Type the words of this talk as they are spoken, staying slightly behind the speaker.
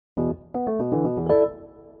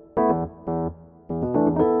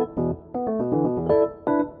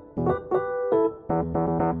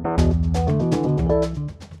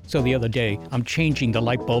So the other day, I'm changing the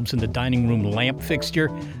light bulbs in the dining room lamp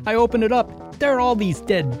fixture. I open it up. There are all these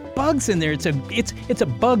dead bugs in there. It's a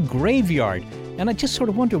bug graveyard. And I just sort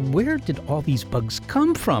of wonder, where did all these bugs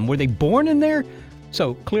come from? Were they born in there?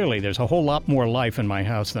 So clearly there's a whole lot more life in my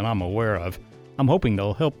house than I'm aware of. I'm hoping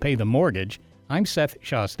they'll help pay the mortgage. I'm Seth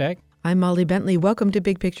Shostak. I'm Molly Bentley. Welcome to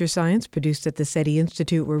Big Picture Science, produced at the SETI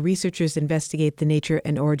Institute, where researchers investigate the nature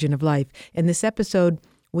and origin of life. In this episode,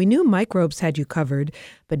 we knew microbes had you covered,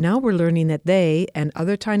 but now we're learning that they and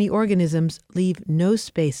other tiny organisms leave no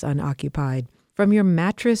space unoccupied. From your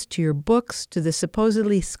mattress to your books to the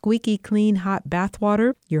supposedly squeaky clean hot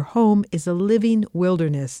bathwater, your home is a living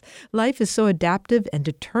wilderness. Life is so adaptive and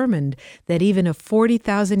determined that even a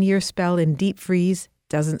 40,000-year spell in deep freeze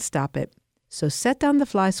doesn't stop it. So set down the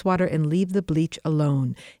fly swatter and leave the bleach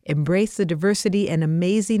alone. Embrace the diversity and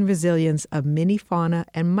amazing resilience of mini fauna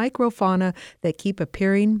and microfauna that keep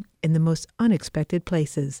appearing in the most unexpected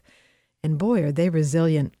places. And boy, are they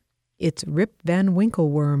resilient. It's Rip Van Winkle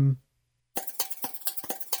Worm.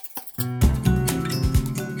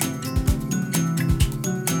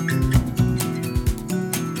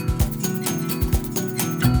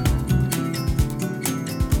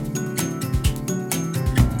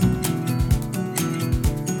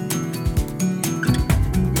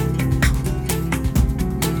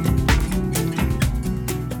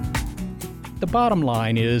 The bottom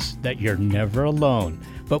line is that you're never alone.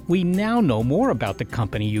 But we now know more about the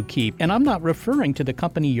company you keep. And I'm not referring to the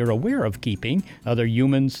company you're aware of keeping, other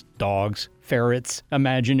humans, dogs, ferrets,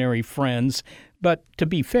 imaginary friends. But to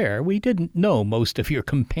be fair, we didn't know most of your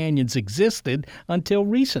companions existed until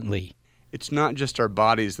recently. It's not just our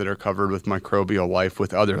bodies that are covered with microbial life,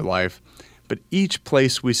 with other life, but each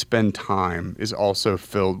place we spend time is also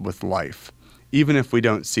filled with life, even if we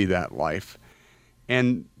don't see that life.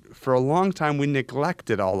 And for a long time, we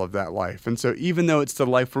neglected all of that life. And so even though it's the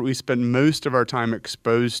life where we spend most of our time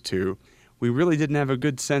exposed to, we really didn't have a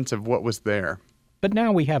good sense of what was there. But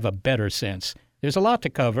now we have a better sense. There's a lot to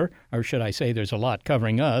cover, or should I say there's a lot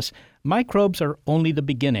covering us. Microbes are only the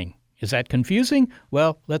beginning. Is that confusing?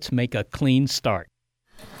 Well, let's make a clean start.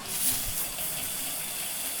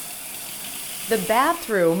 The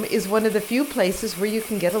bathroom is one of the few places where you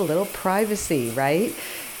can get a little privacy, right?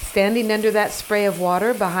 Standing under that spray of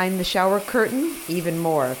water behind the shower curtain, even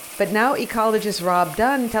more. But now ecologist Rob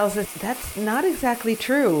Dunn tells us that's not exactly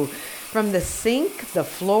true. From the sink, the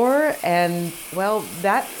floor, and, well,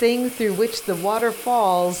 that thing through which the water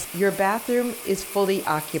falls, your bathroom is fully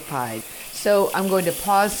occupied. So I'm going to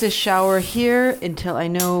pause this shower here until I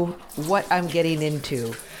know what I'm getting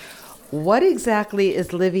into. What exactly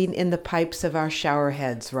is living in the pipes of our shower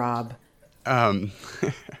heads, Rob?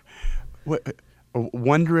 What?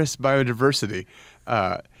 Wondrous biodiversity.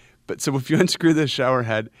 But so if you unscrew the shower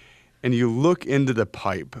head and you look into the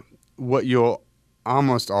pipe, what you'll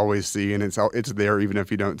almost always see, and it's there even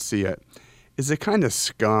if you don't see it, is a kind of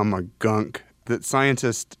scum, a gunk, that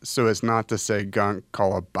scientists, so as not to say gunk,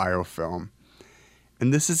 call a biofilm.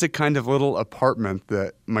 And this is a kind of little apartment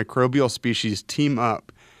that microbial species team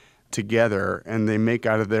up together and they make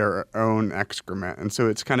out of their own excrement. And so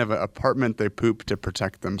it's kind of an apartment they poop to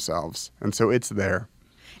protect themselves. And so it's there.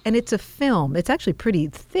 And it's a film. It's actually pretty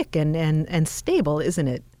thick and stable, isn't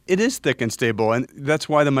it? It is thick and stable, and that's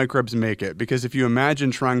why the microbes make it. Because if you imagine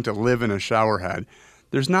trying to live in a shower head,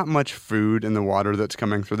 there's not much food in the water that's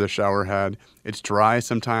coming through the shower head. It's dry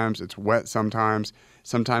sometimes, it's wet sometimes.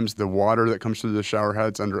 Sometimes the water that comes through the shower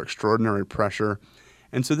head's under extraordinary pressure.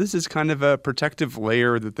 And so this is kind of a protective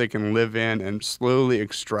layer that they can live in and slowly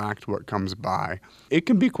extract what comes by. It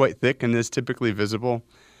can be quite thick and is typically visible.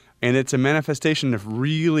 And it's a manifestation of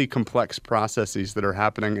really complex processes that are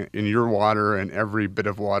happening in your water and every bit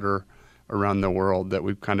of water around the world that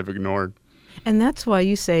we've kind of ignored. And that's why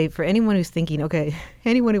you say, for anyone who's thinking, okay,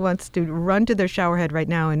 anyone who wants to run to their shower head right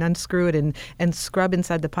now and unscrew it and scrub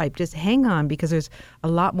inside the pipe, just hang on, because there's a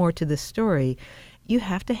lot more to this story. You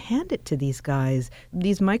have to hand it to these guys.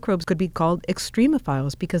 These microbes could be called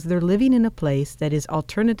extremophiles because they're living in a place that is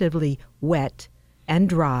alternatively wet and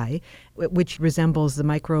dry, which resembles the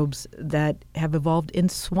microbes that have evolved in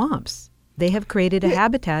swamps. They have created a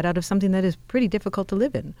habitat out of something that is pretty difficult to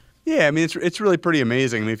live in. Yeah, I mean, it's really pretty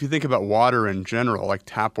amazing. I mean, if you think about water in general, like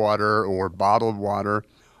tap water or bottled water,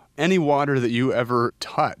 any water that you ever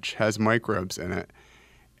touch has microbes in it.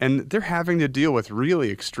 And they're having to deal with really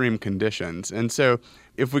extreme conditions. And so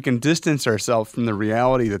if we can distance ourselves from the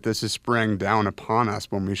reality that this is spraying down upon us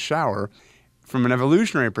when we shower, from an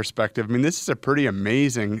evolutionary perspective, I mean, this is a pretty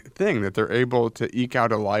amazing thing that they're able to eke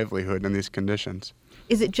out a livelihood in these conditions.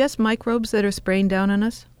 Is it just microbes that are spraying down on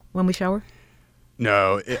us when we shower?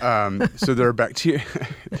 No. So there are bacteria.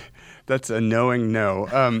 That's a knowing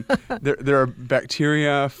no. There are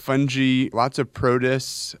bacteria, fungi, lots of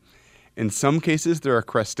protists. In some cases, there are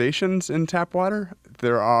crustaceans in tap water.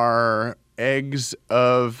 There are eggs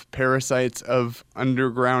of parasites of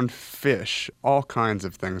underground fish, all kinds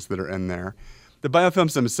of things that are in there. The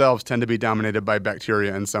biofilms themselves tend to be dominated by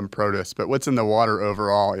bacteria and some protists, but what's in the water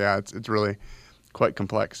overall, it's really quite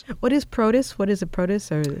complex. What is protist? What is a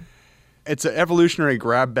protist? It's an evolutionary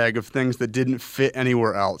grab bag of things that didn't fit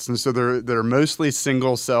anywhere else. And so they're mostly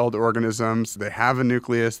single-celled organisms. They have a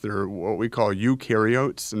nucleus. They're what we call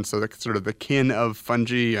eukaryotes. And so they're sort of the kin of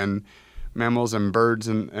fungi and mammals and birds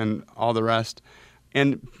and all the rest.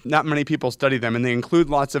 And not many people study them. And they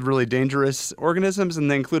include lots of really dangerous organisms, and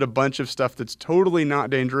they include a bunch of stuff that's totally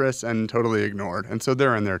not dangerous and totally ignored. And so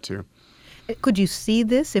they're in there too. Could you see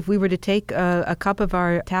this if we were to take a cup of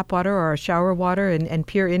our tap water or our shower water and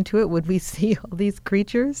peer into it? Would we see all these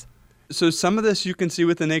creatures? So some of this you can see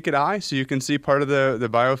with the naked eye. So you can see part of the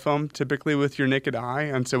biofilm typically with your naked eye.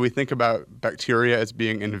 And so we think about bacteria as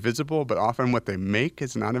being invisible, but often what they make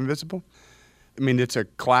is not invisible. I mean, it's a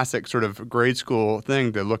classic sort of grade school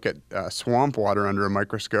thing to look at swamp water under a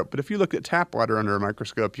microscope. But if you look at tap water under a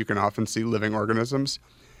microscope, you can often see living organisms.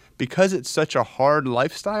 Because it's such a hard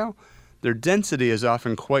lifestyle, their density is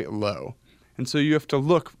often quite low. And so you have to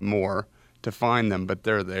look more to find them, but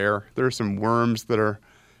they're there. There are some worms that are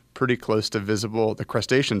pretty close to visible. The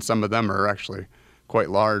crustaceans, some of them are actually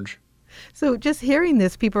quite large. So just hearing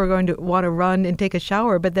this, people are going to want to run and take a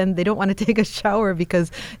shower, but then they don't want to take a shower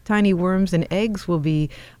because tiny worms and eggs will be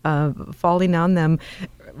falling on them.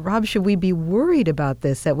 Rob, should we be worried about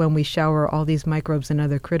this, that when we shower, all these microbes and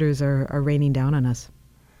other critters are raining down on us?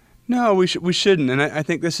 No, we shouldn't. And I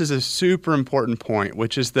think this is a super important point,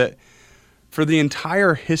 which is that for the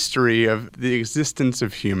entire history of the existence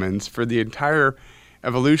of humans, for the entire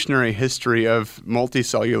evolutionary history of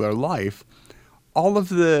multicellular life, all of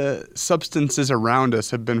the substances around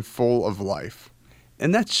us have been full of life.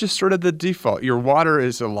 And that's just sort of the default. Your water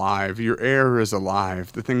is alive. Your air is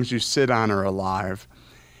alive. The things you sit on are alive.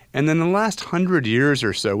 And then in the last 100 years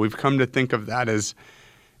or so, we've come to think of that as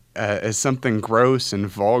something gross and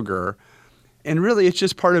vulgar. And really, it's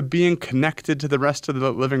just part of being connected to the rest of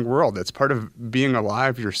the living world. It's part of being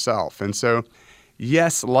alive yourself. And so,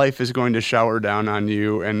 yes, life is going to shower down on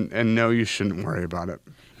you, and no, you shouldn't worry about it.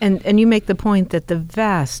 And you make the point that the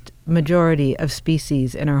vast majority of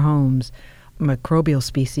species in our homes, microbial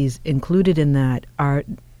species included in that, are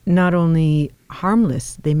not only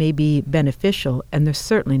harmless, they may be beneficial, and they're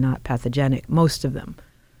certainly not pathogenic, most of them.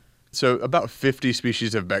 So about 50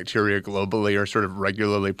 species of bacteria globally are sort of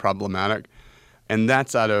regularly problematic, and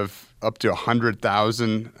that's out of up to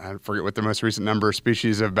 100,000, I forget what the most recent number of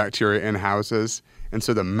species of bacteria in houses. And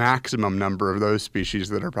so the maximum number of those species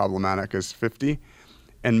that are problematic is 50.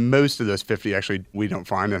 And most of those 50 actually we don't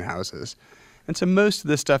find in houses. And so most of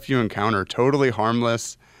the stuff you encounter, totally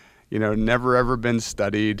harmless, never ever been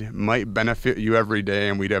studied, might benefit you every day,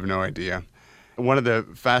 and we'd have no idea. One of the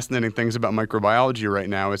fascinating things about microbiology right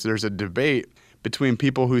now is there's a debate between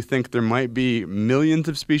people who think there might be millions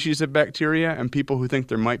of species of bacteria and people who think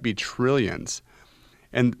there might be trillions.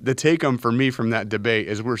 And the take-home for me from that debate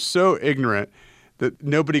is we're so ignorant that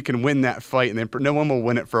nobody can win that fight, and no one will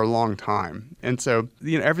win it for a long time. And so,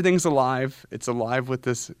 everything's alive. It's alive with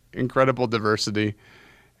this incredible diversity,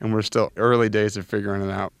 and we're still early days of figuring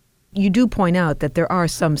it out. You do point out that there are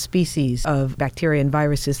some species of bacteria and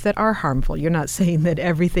viruses that are harmful. You're not saying that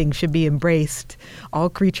everything should be embraced, all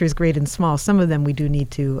creatures great and small. Some of them we do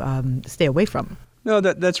need to stay away from. No,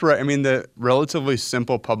 that's right. I mean, the relatively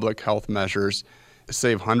simple public health measures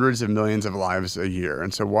save hundreds of millions of lives a year.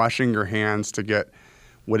 And so washing your hands to get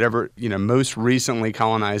whatever, most recently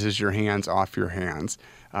colonizes your hands off your hands,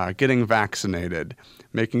 getting vaccinated,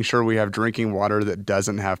 making sure we have drinking water that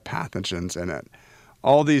doesn't have pathogens in it.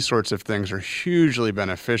 All these sorts of things are hugely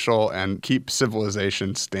beneficial and keep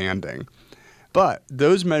civilization standing. But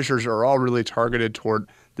those measures are all really targeted toward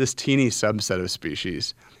this teeny subset of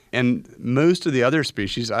species. And most of the other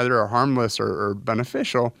species either are harmless or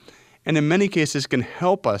beneficial, and in many cases can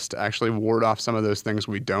help us to actually ward off some of those things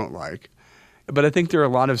we don't like. But I think there are a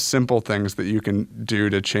lot of simple things that you can do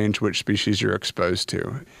to change which species you're exposed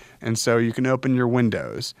to. And so you can open your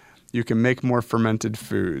windows. You can make more fermented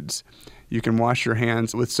foods. You can wash your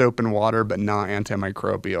hands with soap and water, but not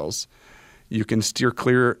antimicrobials. You can steer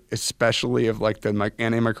clear, especially of the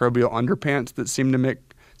antimicrobial underpants that seem to make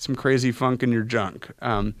some crazy funk in your junk.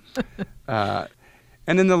 And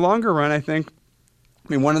in the longer run, I think,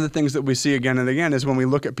 one of the things that we see again and again is when we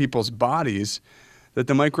look at people's bodies, that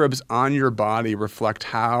the microbes on your body reflect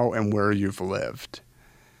how and where you've lived.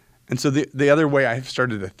 And so the other way I've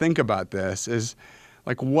started to think about this is,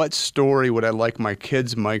 like, what story would I like my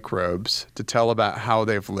kids' microbes to tell about how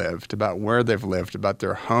they've lived, about where they've lived, about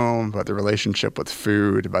their home, about their relationship with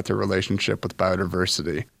food, about their relationship with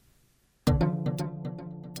biodiversity?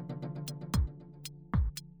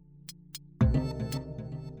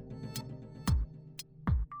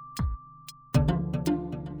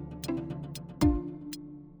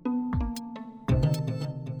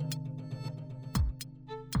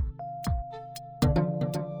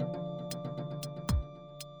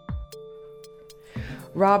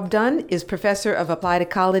 Rob Dunn is professor of applied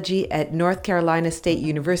ecology at North Carolina State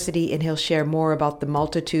University, and he'll share more about the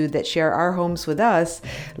multitude that share our homes with us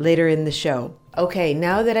later in the show. Okay,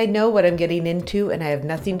 now that I know what I'm getting into and I have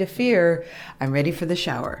nothing to fear, I'm ready for the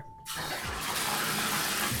shower.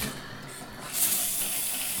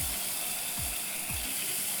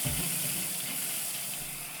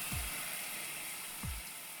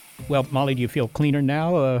 Well, Molly, do you feel cleaner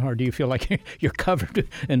now, or do you feel like you're covered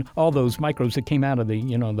in all those microbes that came out of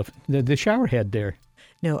the shower head there?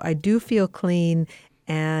 No, I do feel clean,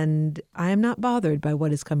 and I am not bothered by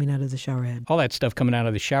what is coming out of the shower head. All that stuff coming out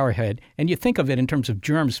of the shower head, and you think of it in terms of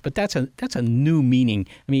germs, but that's a new meaning.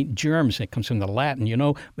 I mean, germs, it comes from the Latin,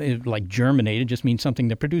 like germinated just means something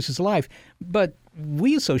that produces life. But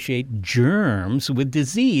we associate germs with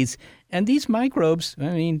disease, and these microbes,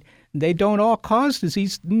 I mean, they don't all cause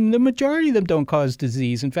disease. The majority of them don't cause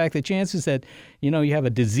disease. In fact, the chances that, you have a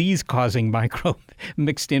disease-causing microbe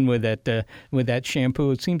mixed in with that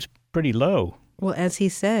shampoo, it seems pretty low. Well, as he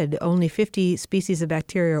said, only 50 species of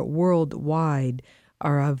bacteria worldwide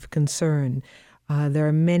are of concern. There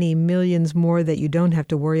are many millions more that you don't have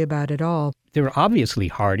to worry about at all. They're obviously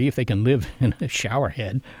hardy if they can live in a shower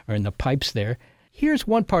head or in the pipes there. Here's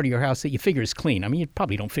one part of your house that you figure is clean. I mean, you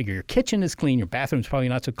probably don't figure your kitchen is clean, your bathroom's probably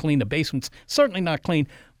not so clean, the basement's certainly not clean,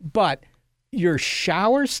 but your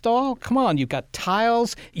shower stall, come on, you've got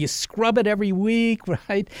tiles, you scrub it every week,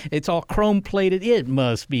 right? It's all chrome plated. It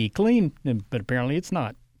must be clean, but apparently it's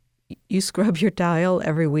not. You scrub your tile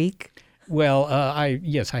every week? Well, I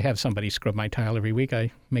have somebody scrub my tile every week.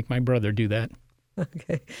 I make my brother do that.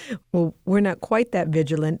 Okay. Well, we're not quite that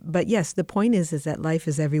vigilant, but yes, the point is that life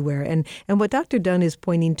is everywhere. And what Dr. Dunn is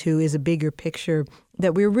pointing to is a bigger picture,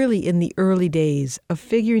 that we're really in the early days of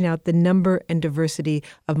figuring out the number and diversity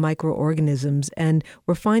of microorganisms, and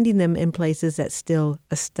we're finding them in places that still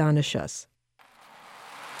astonish us.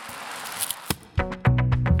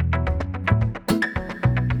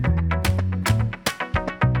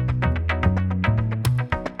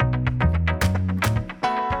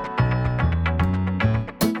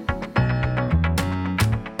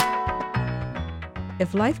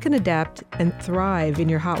 If life can adapt and thrive in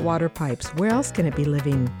your hot water pipes, where else can it be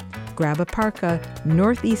living? Grab a parka,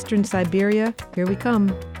 northeastern Siberia, here we come.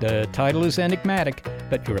 The title is enigmatic,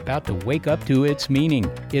 but you're about to wake up to its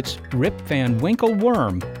meaning. It's Rip Van Winkle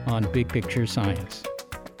Worm on Big Picture Science.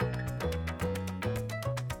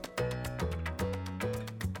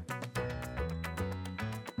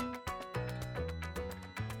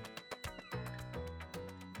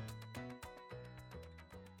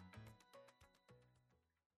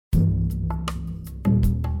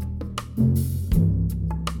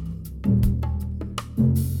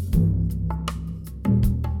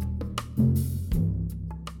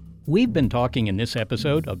 We've been talking in this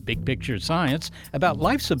episode of Big Picture Science about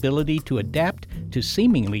life's ability to adapt to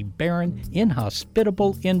seemingly barren,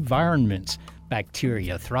 inhospitable environments.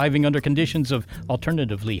 Bacteria thriving under conditions of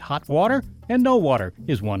alternatively hot water and no water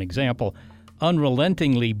is one example.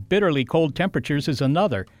 Unrelentingly, bitterly cold temperatures is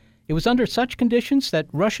another. It was under such conditions that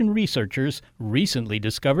Russian researchers recently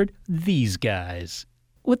discovered these guys.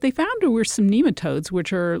 What they found were some nematodes,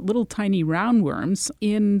 which are little tiny roundworms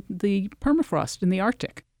in the permafrost in the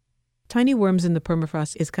Arctic. Tiny worms in the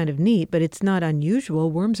permafrost is kind of neat, but it's not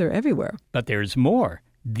unusual. Worms are everywhere. But there's more.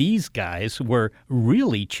 These guys were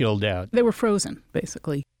really chilled out. They were frozen,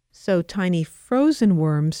 basically. So tiny frozen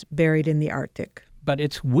worms buried in the Arctic. But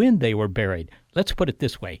it's when they were buried. Let's put it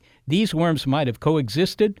this way. These worms might have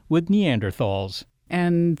coexisted with Neanderthals.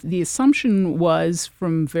 And the assumption was,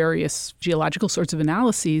 from various geological sorts of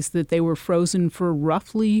analyses, that they were frozen for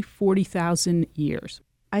roughly 40,000 years.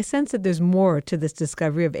 I sense that there's more to this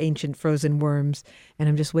discovery of ancient frozen worms, and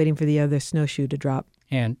I'm just waiting for the other snowshoe to drop.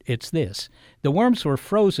 And it's this. The worms were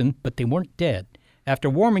frozen, but they weren't dead. After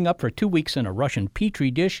warming up for 2 weeks in a Russian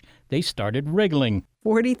petri dish, they started wriggling.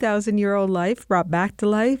 40,000-year-old life brought back to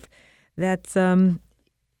life? That's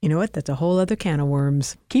You know what? That's a whole other can of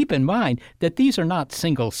worms. Keep in mind that these are not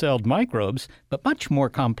single-celled microbes, but much more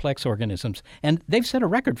complex organisms, and they've set a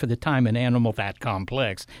record for the time an animal that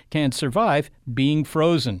complex can survive being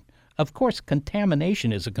frozen. Of course,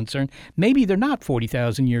 contamination is a concern. Maybe they're not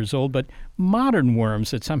 40,000 years old, but modern worms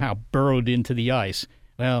that somehow burrowed into the ice.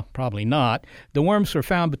 Well, probably not. The worms were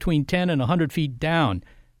found between 10 and 100 feet down,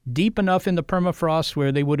 deep enough in the permafrost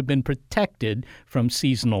where they would have been protected from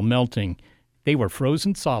seasonal melting. They were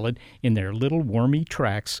frozen solid in their little wormy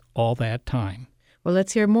tracks all that time. Well,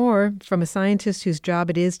 let's hear more from a scientist whose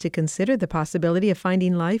job it is to consider the possibility of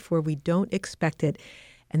finding life where we don't expect it.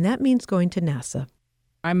 And that means going to NASA.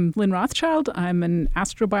 I'm Lynn Rothschild. I'm an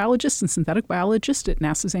astrobiologist and synthetic biologist at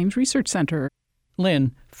NASA's Ames Research Center.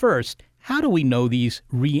 Lynn, first, how do we know these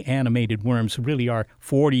reanimated worms really are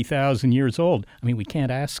 40,000 years old? I mean, we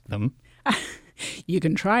can't ask them. You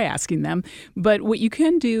can try asking them, but what you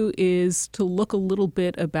can do is to look a little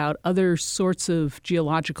bit about other sorts of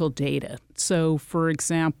geological data. So, for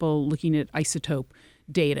example, looking at isotope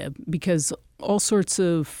data, because all sorts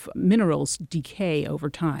of minerals decay over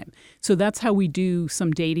time. So that's how we do some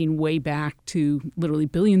dating way back to literally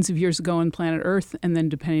billions of years ago on planet Earth, and then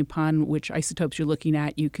depending upon which isotopes you're looking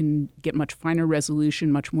at, you can get much finer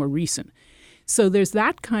resolution, much more recent. So there's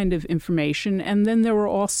that kind of information, and then there were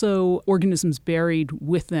also organisms buried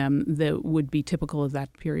with them that would be typical of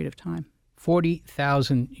that period of time.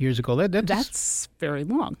 40,000 years ago. That's very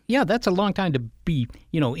long. Yeah, that's a long time to be,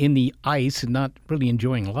 in the ice and not really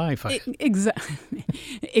enjoying life.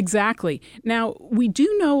 Exactly. Now, we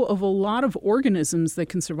do know of a lot of organisms that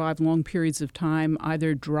can survive long periods of time,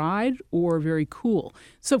 either dried or very cool.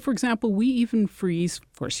 So, for example, we even freeze,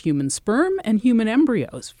 of course, human sperm and human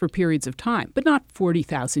embryos for periods of time, but not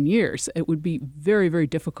 40,000 years. It would be very, very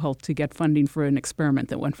difficult to get funding for an experiment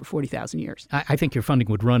that went for 40,000 years. I think your funding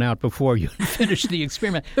would run out before you finish the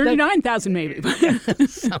experiment. 39,000 maybe.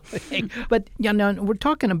 Something. But now we're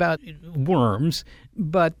talking about worms,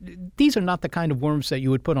 but these are not the kind of worms that you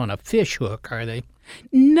would put on a fish hook, are they?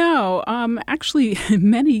 No. Actually,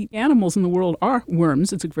 many animals in the world are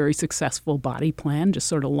worms. It's a very successful body plan, just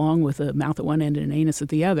sort of long with a mouth at one end and an anus at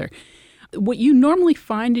the other. What you normally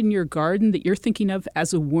find in your garden that you're thinking of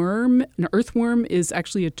as a worm, an earthworm, is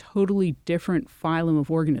actually a totally different phylum of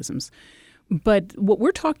organisms. But what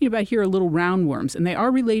we're talking about here are little roundworms, and they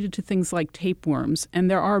are related to things like tapeworms,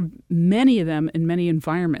 and there are many of them in many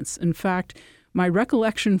environments. In fact, my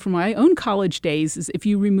recollection from my own college days is if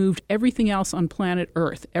you removed everything else on planet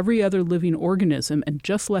Earth, every other living organism, and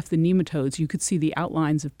just left the nematodes, you could see the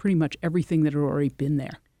outlines of pretty much everything that had already been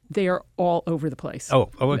there. They are all over the place.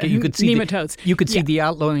 Oh, okay. You could see nematodes. You could see the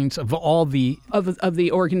outlines of all the of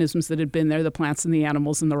the organisms that had been there, the plants and the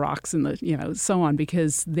animals and the rocks and the so on,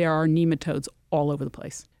 because there are nematodes all over the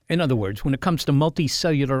place. In other words, when it comes to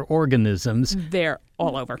multicellular organisms, they're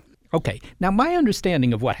all over. Okay. Now, my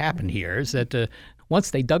understanding of what happened here is that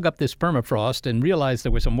once they dug up this permafrost and realized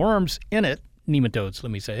there were some worms in it, nematodes,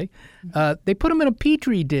 let me say, they put them in a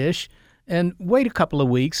petri dish and wait a couple of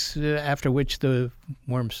weeks, after which the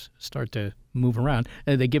worms start to move around.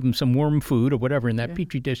 They give them some worm food or whatever in that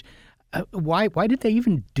petri dish. Why did they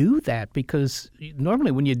even do that? Because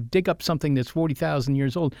normally when you dig up something that's 40,000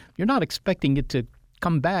 years old, you're not expecting it to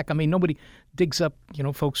come back. I mean, nobody digs up,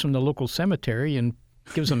 folks from the local cemetery and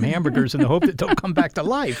gives them hamburgers in the hope that they'll come back to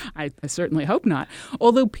life. I certainly hope not.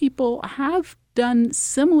 Although people have done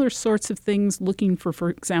similar sorts of things looking for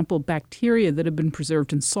example, bacteria that have been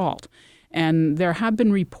preserved in salt. And there have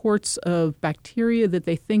been reports of bacteria that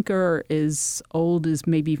they think are as old as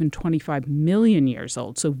maybe even 25 million years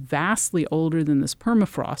old, so vastly older than this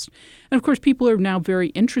permafrost. And of course, people are now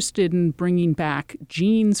very interested in bringing back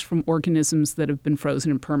genes from organisms that have been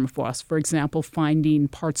frozen in permafrost. For example, finding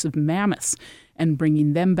parts of mammoths and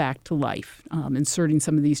bringing them back to life, inserting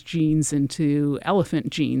some of these genes into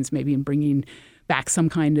elephant genes, maybe, and bringing back some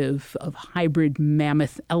kind of hybrid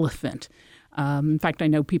mammoth elephant. In fact, I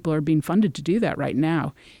know people are being funded to do that right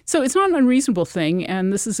now. So it's not an unreasonable thing,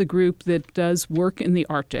 and this is a group that does work in the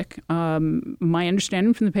Arctic. My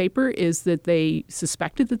understanding from the paper is that they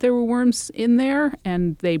suspected that there were worms in there,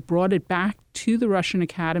 and they brought it back to the Russian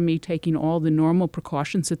Academy, taking all the normal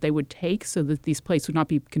precautions that they would take so that these plates would not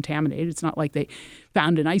be contaminated. It's not like they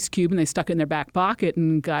found an ice cube and they stuck it in their back pocket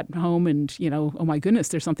and got home and, oh my goodness,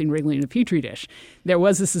 there's something wriggling in a petri dish. There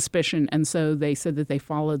was a suspicion, and so they said that they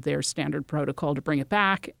followed their standard protocol to bring it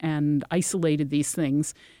back and isolated these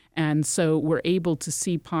things. And so we're able to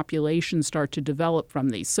see populations start to develop from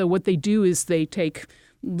these. So what they do is they take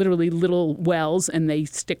literally little wells, and they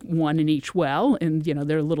stick one in each well, and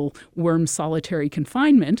they're little worm solitary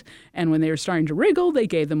confinement. And when they were starting to wriggle, they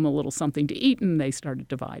gave them a little something to eat, and they started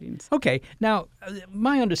dividing. Okay, now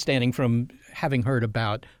my understanding from having heard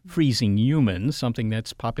about freezing humans, something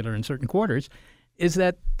that's popular in certain quarters, is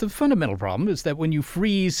that the fundamental problem is that when you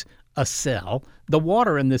freeze a cell, the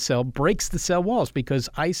water in the cell breaks the cell walls because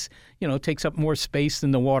ice, takes up more space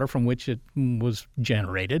than the water from which it was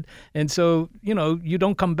generated. And so, you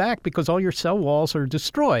don't come back because all your cell walls are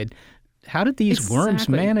destroyed. How did these worms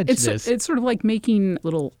manage this? It's sort of like making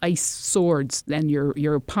little ice swords, and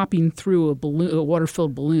you're popping through a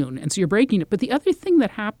water-filled balloon, and so you're breaking it. But the other thing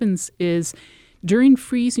that happens is during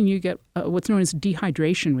freezing, you get what's known as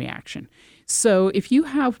dehydration reaction. So if you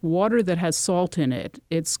have water that has salt in it,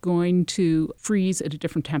 it's going to freeze at a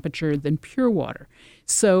different temperature than pure water.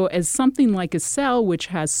 So as something like a cell, which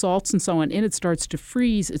has salts and so on in it, starts to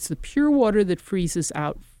freeze, it's the pure water that freezes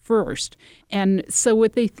out first. And so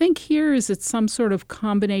what they think here is it's some sort of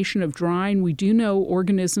combination of drying. We do know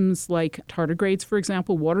organisms like tardigrades, for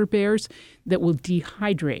example, water bears, that will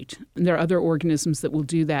dehydrate. And there are other organisms that will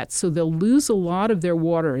do that. So they'll lose a lot of their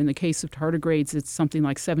water. In the case of tardigrades, it's something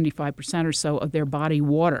like 75% or so of their body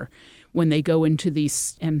water when they go into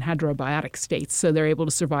these anhydrobiotic states. So they're able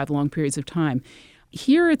to survive long periods of time.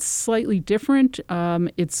 Here it's slightly different.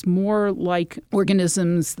 It's more like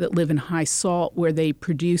organisms that live in high salt where they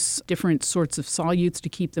produce different sorts of solutes to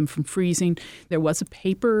keep them from freezing. There was a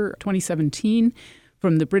paper, 2017,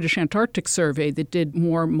 from the British Antarctic Survey that did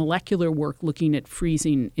more molecular work looking at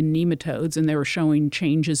freezing in nematodes, and they were showing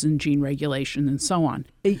changes in gene regulation and so on.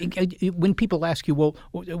 When people ask you, well,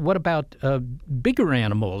 what about bigger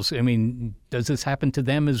animals? I mean, does this happen to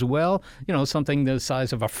them as well? Something the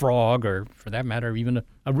size of a frog, or for that matter, even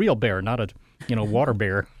a real bear, not a water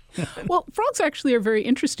bear. Well, frogs actually are very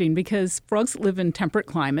interesting because frogs live in temperate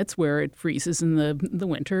climates where it freezes in the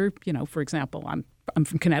winter. For example, I'm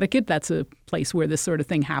from Connecticut. That's a place where this sort of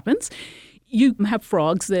thing happens. You have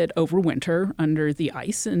frogs that overwinter under the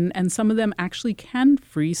ice, and some of them actually can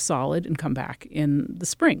freeze solid and come back in the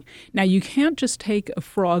spring. Now, you can't just take a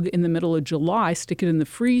frog in the middle of July, stick it in the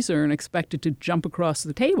freezer, and expect it to jump across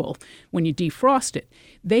the table when you defrost it.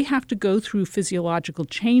 They have to go through physiological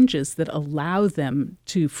changes that allow them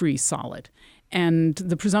to freeze solid. And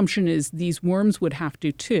the presumption is these worms would have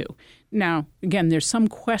to too. Now, again, there's some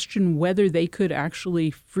question whether they could actually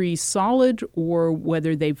freeze solid or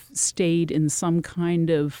whether they've stayed in some kind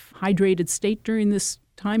of hydrated state during this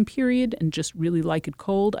time period and just really like it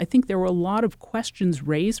cold. I think there were a lot of questions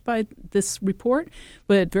raised by this report,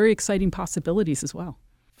 but very exciting possibilities as well.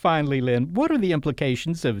 Finally, Lynn, what are the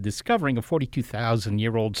implications of discovering a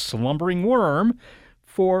 42,000-year-old slumbering worm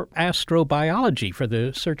for astrobiology, for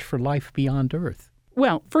the search for life beyond Earth?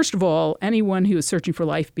 Well, first of all, anyone who is searching for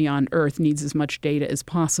life beyond Earth needs as much data as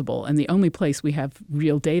possible. And the only place we have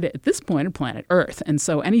real data at this point is planet Earth. And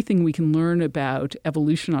so anything we can learn about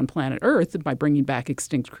evolution on planet Earth by bringing back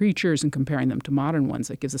extinct creatures and comparing them to modern ones,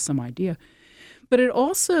 that gives us some idea. But it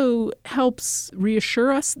also helps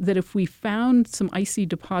reassure us that if we found some icy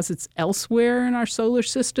deposits elsewhere in our solar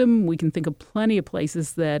system, we can think of plenty of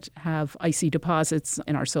places that have icy deposits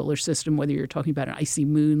in our solar system, whether you're talking about an icy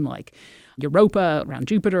moon like Europa around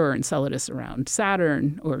Jupiter or Enceladus around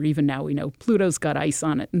Saturn, or even now we know Pluto's got ice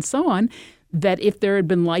on it and so on, that if there had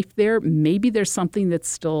been life there, maybe there's something that's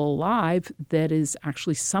still alive that is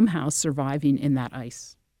actually somehow surviving in that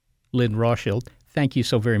ice. Lynn Rothschild, thank you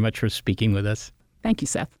so very much for speaking with us. Thank you,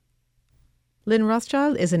 Seth. Lynn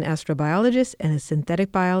Rothschild is an astrobiologist and a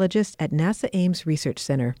synthetic biologist at NASA Ames Research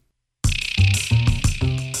Center.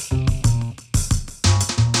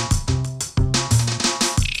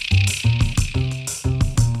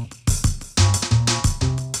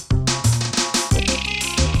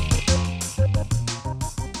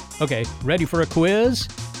 Okay, ready for a quiz?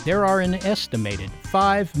 There are an estimated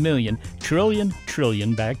 5 million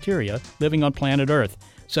trillion bacteria living on planet Earth.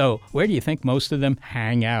 So where do you think most of them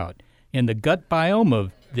hang out? In the gut biome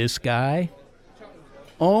of this guy?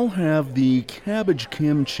 I'll have the cabbage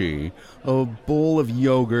kimchi, a bowl of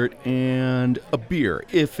yogurt, and a beer,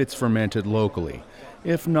 if it's fermented locally.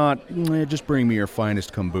 If not, just bring me your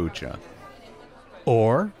finest kombucha.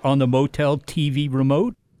 Or on the motel TV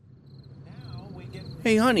remote?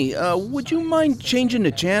 Hey, honey, would you mind changing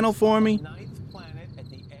the channel for me?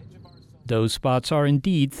 Those spots are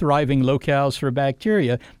indeed thriving locales for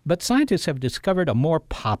bacteria, but scientists have discovered a more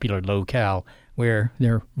popular locale where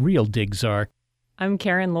their real digs are. I'm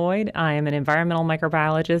Karen Lloyd. I am an environmental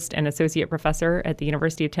microbiologist and associate professor at the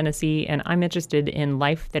University of Tennessee, and I'm interested in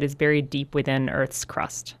life that is buried deep within Earth's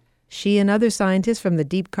crust. She and other scientists from the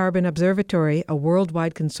Deep Carbon Observatory, a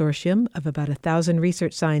worldwide consortium of about 1,000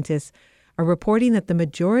 research scientists, are reporting that the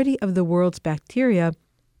majority of the world's bacteria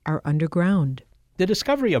are underground. The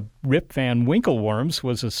discovery of Rip Van Winkle worms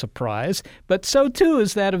was a surprise, but so too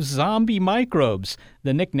is that of zombie microbes,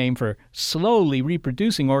 the nickname for slowly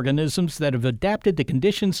reproducing organisms that have adapted to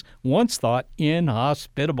conditions once thought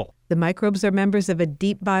inhospitable. The microbes are members of a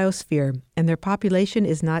deep biosphere, and their population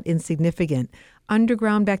is not insignificant.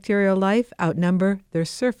 Underground bacterial life outnumber their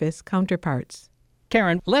surface counterparts.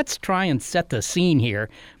 Karen, let's try and set the scene here.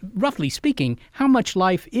 Roughly speaking, how much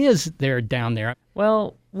life is there down there?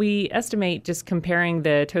 Well, we estimate, just comparing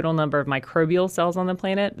the total number of microbial cells on the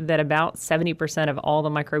planet, that about 70% of all the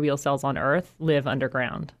microbial cells on Earth live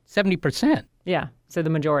underground. 70%? Yeah, so the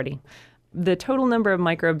majority. The total number of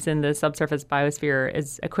microbes in the subsurface biosphere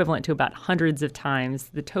is equivalent to about hundreds of times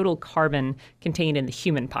the total carbon contained in the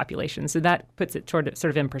human population. So that puts it sort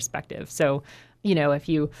of in perspective. So, if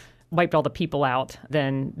you wiped all the people out,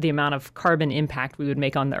 then the amount of carbon impact we would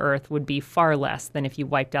make on the Earth would be far less than if you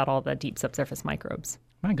wiped out all the deep subsurface microbes.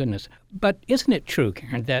 My goodness. But isn't it true,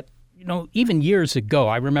 Karen, that even years ago,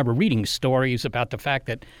 I remember reading stories about the fact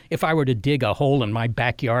that if I were to dig a hole in my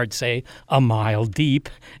backyard, say, a mile deep,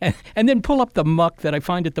 and then pull up the muck that I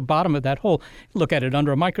find at the bottom of that hole, look at it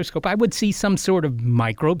under a microscope, I would see some sort of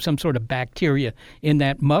microbe, some sort of bacteria in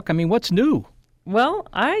that muck. I mean, what's new? Well,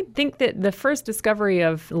 I think that the first discovery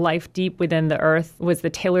of life deep within the Earth was the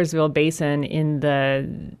Taylorsville Basin in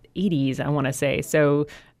the 80s, I want to say. So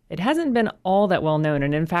it hasn't been all that well known.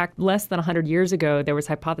 And in fact, less than 100 years ago, there was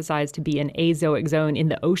hypothesized to be an azoic zone in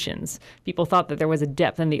the oceans. People thought that there was a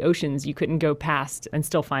depth in the oceans you couldn't go past and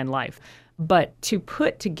still find life. But to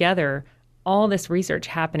put together all this research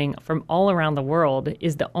happening from all around the world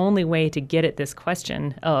is the only way to get at this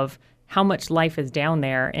question of how much life is down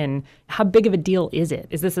there and how big of a deal is it?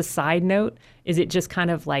 Is this a side note? Is it just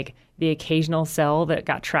kind of like the occasional cell that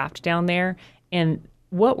got trapped down there? And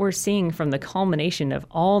what we're seeing from the culmination of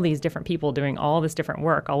all these different people doing all this different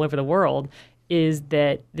work all over the world is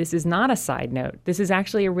that this is not a side note. This is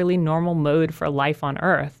actually a really normal mode for life on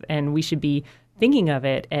Earth, and we should be thinking of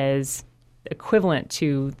it as equivalent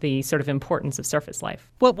to the sort of importance of surface life.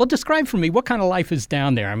 Well, describe for me what kind of life is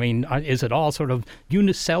down there. I mean, is it all sort of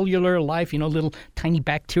unicellular life, little tiny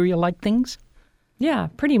bacteria-like things? Yeah,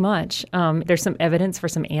 pretty much. There's some evidence for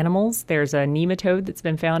some animals. There's a nematode that's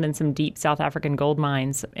been found in some deep South African gold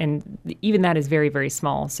mines, and even that is very, very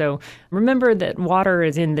small. So remember that water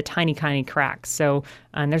is in the tiny, tiny cracks. So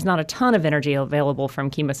there's not a ton of energy available from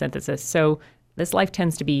chemosynthesis. So this life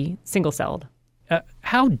tends to be single-celled.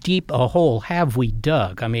 How deep a hole have we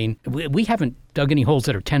dug? I mean, we haven't dug any holes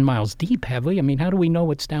that are 10 miles deep, have we? I mean, how do we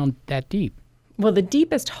know it's down that deep? Well, the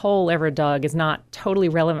deepest hole ever dug is not totally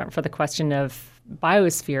relevant for the question of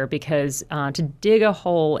biosphere because to dig a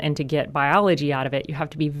hole and to get biology out of it, you have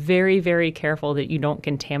to be very, very careful that you don't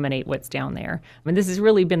contaminate what's down there. I mean, this has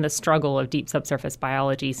really been the struggle of deep subsurface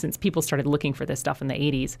biology since people started looking for this stuff in the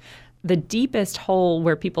 80s. The deepest hole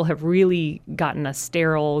where people have really gotten a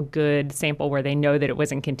sterile, good sample where they know that it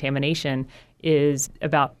wasn't contamination is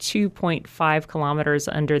about 2.5 kilometers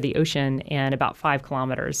under the ocean and about 5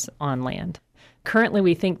 kilometers on land. Currently,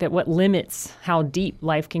 we think that what limits how deep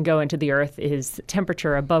life can go into the Earth is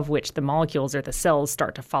temperature above which the molecules or the cells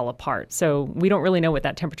start to fall apart. So we don't really know what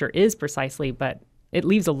that temperature is precisely, but it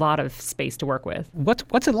leaves a lot of space to work with.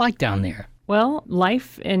 What's it like down there? Well,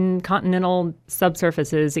 life in continental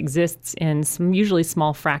subsurfaces exists in some usually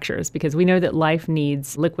small fractures because we know that life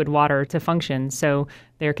needs liquid water to function. So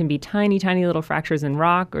there can be tiny, tiny little fractures in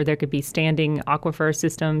rock, or there could be standing aquifer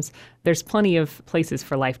systems. There's plenty of places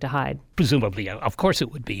for life to hide. Presumably, of course,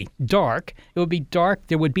 it would be dark. It would be dark.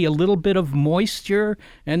 There would be a little bit of moisture,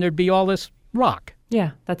 and there'd be all this rock.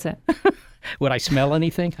 Yeah, that's it. Would I smell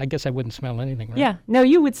anything? I guess I wouldn't smell anything, right? Yeah. No,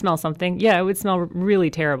 you would smell something. Yeah, it would smell really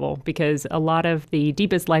terrible because a lot of the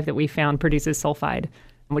deepest life that we found produces sulfide,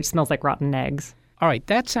 which smells like rotten eggs. All right,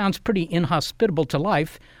 that sounds pretty inhospitable to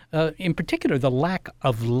life, in particular the lack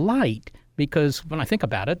of light, because when I think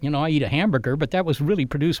about it, I eat a hamburger, but that was really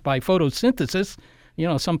produced by photosynthesis,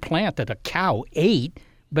 some plant that a cow ate,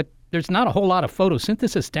 but there's not a whole lot of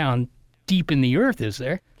photosynthesis down deep in the earth, is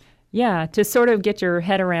there? Yeah, to sort of get your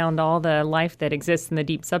head around all the life that exists in the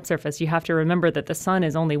deep subsurface, you have to remember that the sun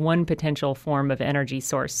is only one potential form of energy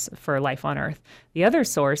source for life on Earth. The other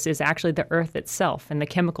source is actually the Earth itself and the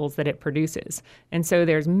chemicals that it produces. And so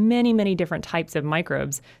there's many, many different types of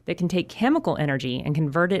microbes that can take chemical energy and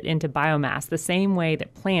convert it into biomass the same way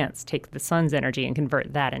that plants take the sun's energy and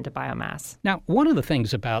convert that into biomass. Now, one of the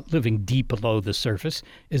things about living deep below the surface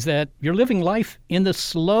is that you're living life in the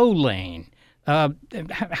slow lane.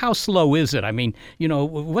 How slow is it? I mean,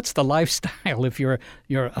 what's the lifestyle if you're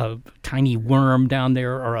a tiny worm down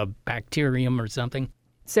there or a bacterium or something?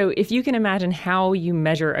 So if you can imagine how you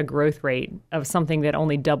measure a growth rate of something that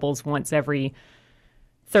only doubles once every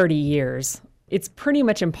 30 years, it's pretty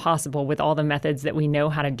much impossible with all the methods that we know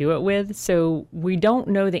how to do it with. So we don't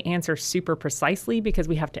know the answer super precisely because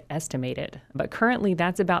we have to estimate it. But currently,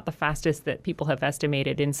 that's about the fastest that people have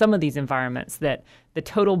estimated in some of these environments, that the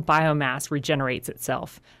total biomass regenerates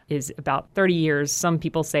itself is about 30 years. Some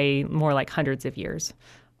people say more like hundreds of years.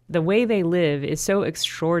 The way they live is so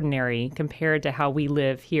extraordinary compared to how we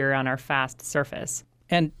live here on our fast surface.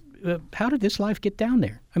 And how did this life get down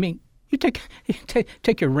there? I mean, you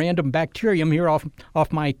take your random bacterium here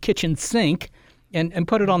off my kitchen sink and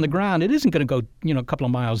put it on the ground. It isn't going to go, a couple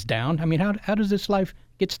of miles down. I mean, how does this life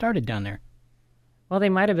get started down there? Well, they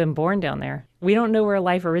might have been born down there. We don't know where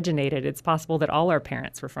life originated. It's possible that all our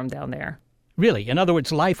parents were from down there. Really? In other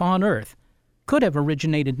words, life on Earth could have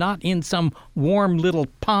originated not in some warm little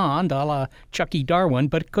pond a la Chucky Darwin,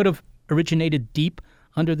 but it could have originated deep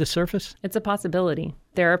under the surface? It's a possibility.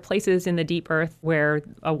 There are places in the deep earth where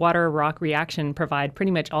a water-rock reaction provide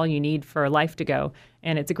pretty much all you need for life to go,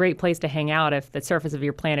 and it's a great place to hang out if the surface of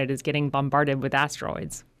your planet is getting bombarded with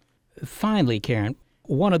asteroids. Finally, Karen,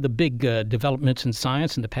 one of the big developments in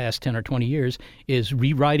science in the past 10 or 20 years is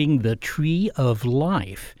rewriting the tree of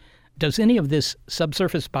life. Does any of this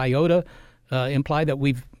subsurface biota imply that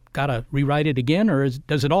we've got to rewrite it again, or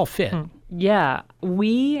does it all fit? Yeah,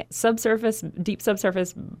 we deep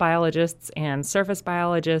subsurface biologists and surface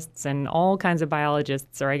biologists and all kinds of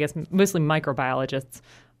biologists, or I guess mostly microbiologists,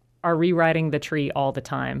 are rewriting the tree all the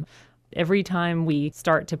time. Every time we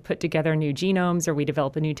start to put together new genomes or we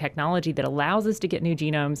develop a new technology that allows us to get new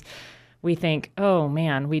genomes, we think, oh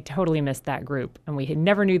man, we totally missed that group and we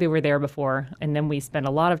never knew they were there before. And then we spend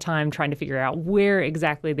a lot of time trying to figure out where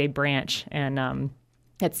exactly they branch. And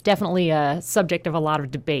it's definitely a subject of a lot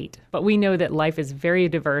of debate. But we know that life is very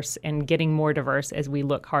diverse and getting more diverse as we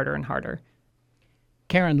look harder and harder.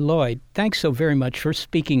 Karen Lloyd, thanks so very much for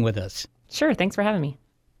speaking with us. Sure, thanks for having me.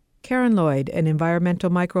 Karen Lloyd, an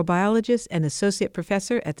environmental microbiologist and associate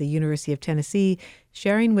professor at the University of Tennessee,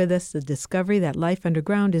 sharing with us the discovery that life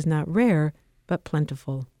underground is not rare, but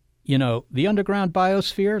plentiful. The underground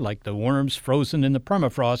biosphere, like the worms frozen in the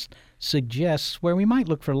permafrost, suggests where we might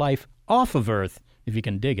look for life off of Earth, if you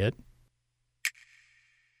can dig it.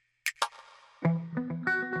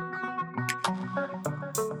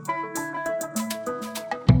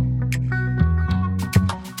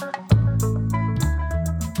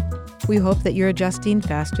 We hope that you're adjusting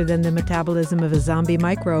faster than the metabolism of a zombie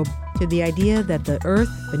microbe to the idea that the earth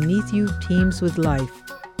beneath you teems with life.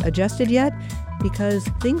 Adjusted yet? Because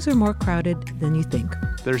things are more crowded than you think.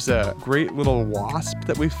 There's a great little wasp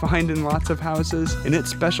that we find in lots of houses, and it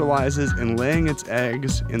specializes in laying its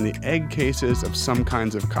eggs in the egg cases of some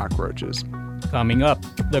kinds of cockroaches. Coming up,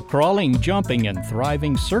 the crawling, jumping, and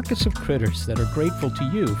thriving circus of critters that are grateful to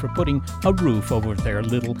you for putting a roof over their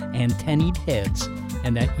little antennaed heads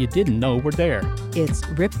and that you didn't know were there. It's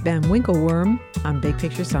Rip Van Winkle Worm on Big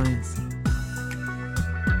Picture Science.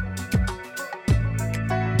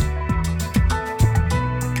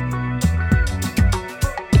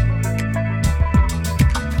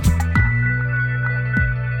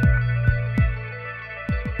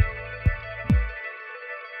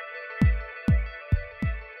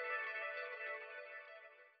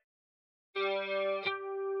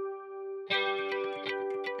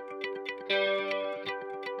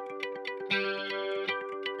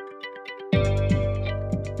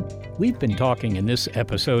 We've been talking in this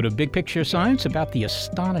episode of Big Picture Science about the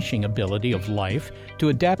astonishing ability of life to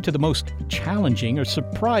adapt to the most challenging or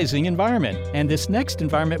surprising environment. And this next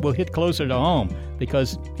environment will hit closer to home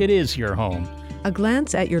because it is your home. A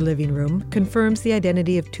glance at your living room confirms the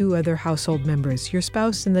identity of two other household members, your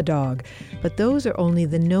spouse and the dog, but those are only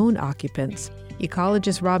the known occupants.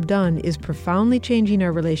 Ecologist Rob Dunn is profoundly changing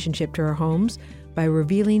our relationship to our homes by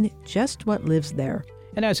revealing just what lives there.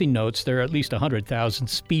 And as he notes, there are at least 100,000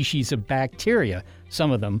 species of bacteria.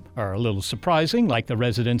 Some of them are a little surprising, like the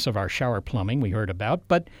residents of our shower plumbing we heard about,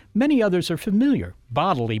 but many others are familiar,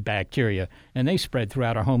 bodily bacteria, and they spread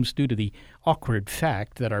throughout our homes due to the awkward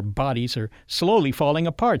fact that our bodies are slowly falling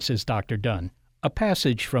apart, says Dr. Dunn. A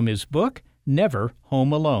passage from his book, Never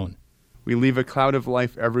Home Alone. We leave a cloud of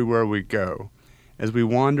life everywhere we go. As we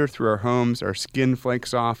wander through our homes, our skin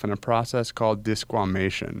flakes off in a process called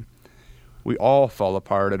desquamation. We all fall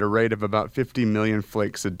apart at a rate of about 50 million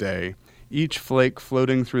flakes a day. Each flake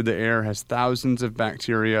floating through the air has thousands of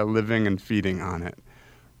bacteria living and feeding on it.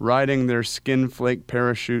 Riding their skin flake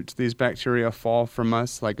parachutes, these bacteria fall from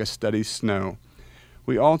us like a steady snow.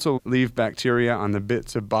 We also leave bacteria on the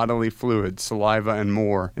bits of bodily fluids, saliva and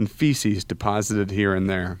more, and feces deposited here and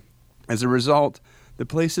there. As a result, the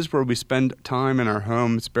places where we spend time in our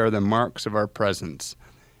homes bear the marks of our presence.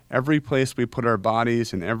 Every place we put our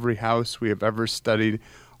bodies and every house we have ever studied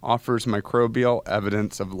offers microbial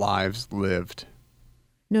evidence of lives lived.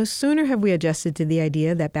 No sooner have we adjusted to the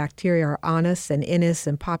idea that bacteria are on us and in us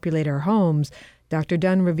and populate our homes, Dr.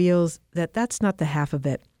 Dunn reveals that that's not the half of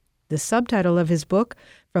it. The subtitle of his book,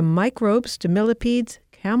 From Microbes to Millipedes,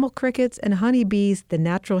 Camel Crickets, and Honeybees, The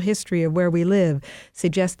Natural History of Where We Live,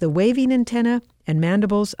 suggests the waving antenna and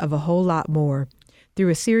mandibles of a whole lot more.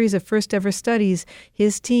 Through a series of first-ever studies,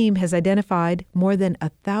 his team has identified more than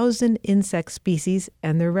 1,000 insect species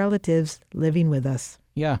and their relatives living with us.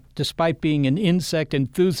 Yeah, despite being an insect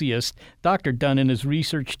enthusiast, Dr. Dunn and his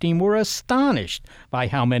research team were astonished by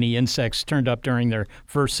how many insects turned up during their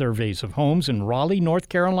first surveys of homes in Raleigh, North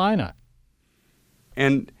Carolina.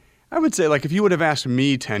 And I would say, if you would have asked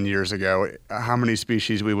me 10 years ago how many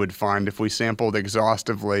species we would find if we sampled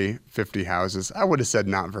exhaustively 50 houses, I would have said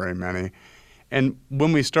not very many. And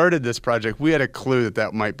when we started this project, we had a clue that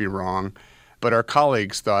that might be wrong, but our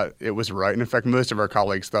colleagues thought it was right. And in fact, most of our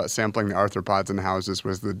colleagues thought sampling the arthropods in houses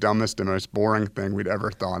was the dumbest and most boring thing we'd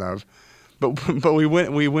ever thought of. But we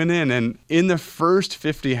went in, and in the first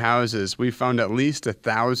 50 houses, we found at least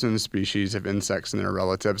 1,000 species of insects and their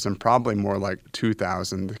relatives, and probably more like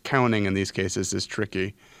 2,000. Counting in these cases is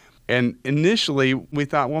tricky. And initially, we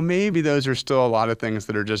thought, well, maybe those are still a lot of things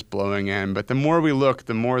that are just blowing in. But the more we look,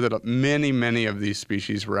 the more that many of these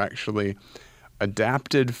species were actually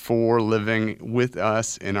adapted for living with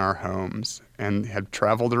us in our homes and have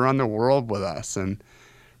traveled around the world with us and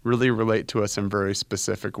really relate to us in very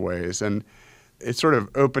specific ways. And it sort of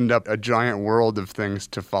opened up a giant world of things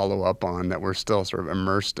to follow up on that we're still sort of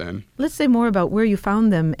immersed in. Let's say more about where you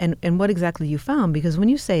found them and what exactly you found, because when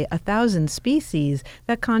you say 1,000 species,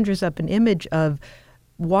 that conjures up an image of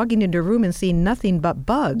walking into a room and seeing nothing but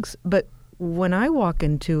bugs. But when I walk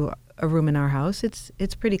into a room in our house,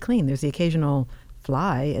 it's pretty clean. There's the occasional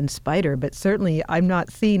fly and spider, but certainly I'm not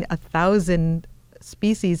seeing 1,000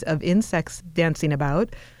 species of insects dancing about.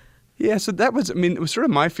 Yeah, so that was, it was sort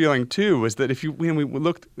of my feeling too, was that when we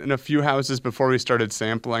looked in a few houses before we started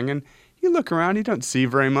sampling, and you look around, you don't see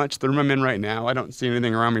very much. The room I'm in right now, I don't see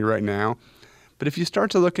anything around me right now. But if you start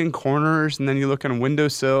to look in corners, and then you look on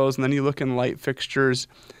windowsills, and then you look in light fixtures,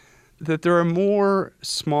 that there are more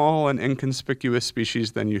small and inconspicuous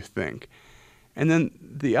species than you think. And then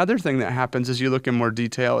the other thing that happens as you look in more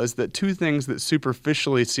detail is that two things that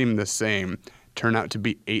superficially seem the same turn out to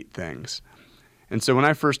be 8 things. And so when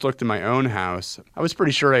I first looked in my own house, I was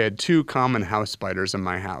pretty sure I had 2 common house spiders in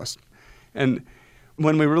my house. And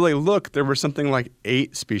when we really looked, there were something like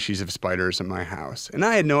 8 species of spiders in my house. And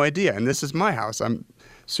I had no idea. And this is my house. I'm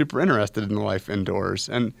super interested in life indoors.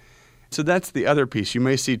 And so that's the other piece. You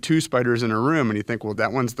may see 2 spiders in a room and you think, well,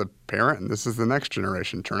 that one's the parent and this is the next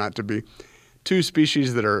generation. Turn out to be 2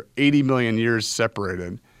 species that are 80 million years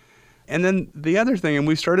separated. And then the other thing, and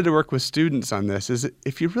we've started to work with students on this, is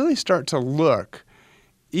if you really start to look,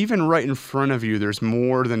 even right in front of you, there's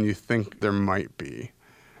more than you think there might be.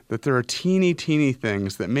 That there are teeny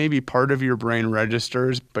things that maybe part of your brain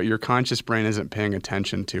registers, but your conscious brain isn't paying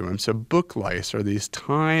attention to. And so book lice are these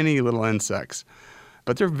tiny little insects,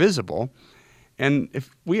 but they're visible. And if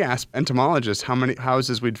we asked entomologists how many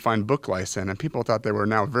houses we'd find book lice in, and people thought they were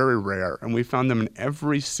now very rare, and we found them in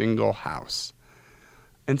every single house.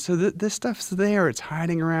 And so this stuff's there. It's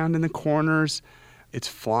hiding around in the corners. It's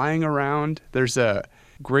flying around. There's a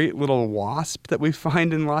great little wasp that we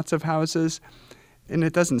find in lots of houses. And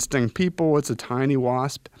it doesn't sting people. It's a tiny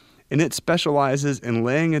wasp. And it specializes in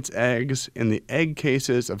laying its eggs in the egg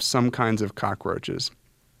cases of some kinds of cockroaches.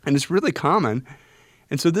 And it's really common.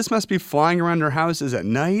 And so this must be flying around our houses at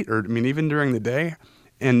night or, even during the day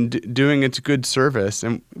and doing its good service.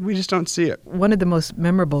 And we just don't see it. One of the most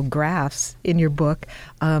memorable graphs in your book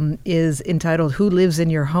is entitled Who Lives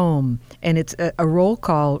in Your Home? And it's a roll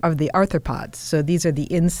call of the arthropods. So these are the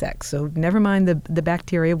insects. So never mind the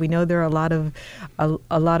bacteria. We know there are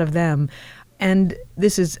a lot of them. And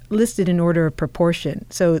this is listed in order of proportion.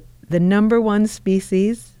 So the number 1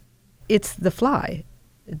 species, it's the fly,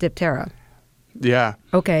 Diptera. Yeah.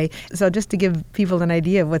 Okay, so just to give people an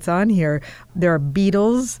idea of what's on here, there are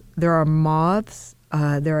beetles, there are moths,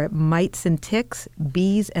 there are mites and ticks,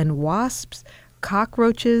 bees and wasps,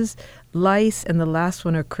 cockroaches, lice, and the last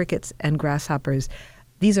one are crickets and grasshoppers.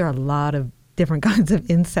 These are a lot of different kinds of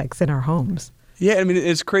insects in our homes. Yeah, I mean,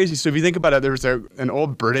 it's crazy. So if you think about it, there was an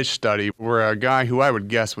old British study where a guy who I would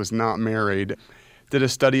guess was not married did a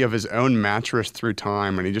study of his own mattress through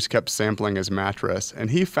time, and he just kept sampling his mattress. And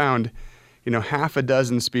he found, half a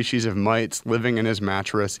dozen species of mites living in his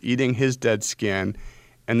mattress, eating his dead skin.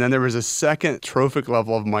 And then there was a second trophic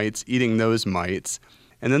level of mites eating those mites.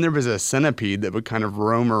 And then there was a centipede that would kind of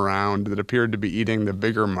roam around that appeared to be eating the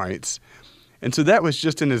bigger mites. And so that was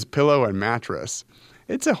just in his pillow and mattress.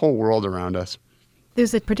 It's a whole world around us.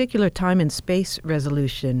 There's a particular time and space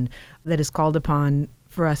resolution that is called upon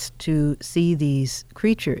for us to see these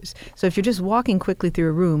creatures. So if you're just walking quickly through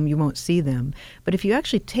a room, you won't see them. But if you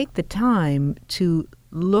actually take the time to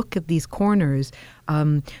look at these corners,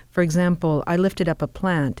 for example, I lifted up a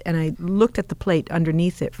plant and I looked at the plate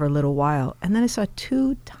underneath it for a little while, and then I saw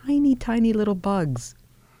two tiny, tiny little bugs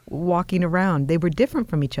walking around. They were different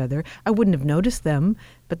from each other. I wouldn't have noticed them,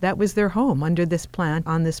 but that was their home, under this plant,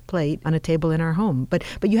 on this plate, on a table in our home. But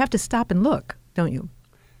you have to stop and look, don't you?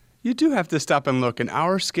 You do have to stop and look, and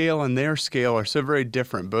our scale and their scale are so very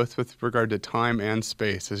different, both with regard to time and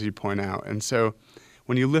space, as you point out. And so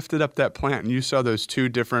when you lifted up that plant and you saw those two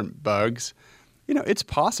different bugs, it's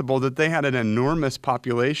possible that they had an enormous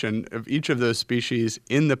population of each of those species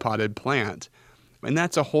in the potted plant. And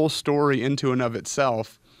that's a whole story into and of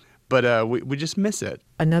itself, but we just miss it.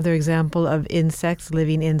 Another example of insects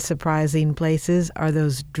living in surprising places are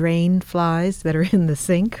those drain flies that are in the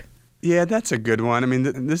sink. Yeah, that's a good one. I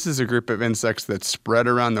mean, this is a group of insects that's spread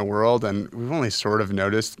around the world, and we've only sort of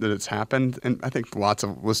noticed that it's happened. And I think lots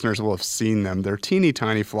of listeners will have seen them. They're teeny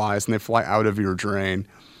tiny flies, and they fly out of your drain.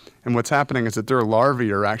 And what's happening is that their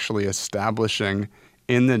larvae are actually establishing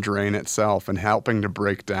in the drain itself and helping to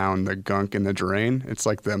break down the gunk in the drain. It's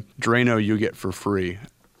like the Drano you get for free,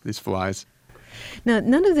 these flies. Now,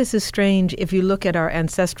 none of this is strange if you look at our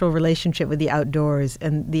ancestral relationship with the outdoors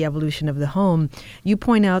and the evolution of the home. You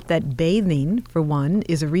point out that bathing, for one,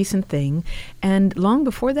 is a recent thing. And long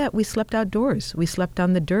before that, we slept outdoors. We slept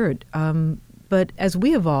on the dirt. But as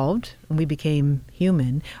we evolved and we became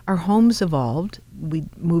human, our homes evolved. We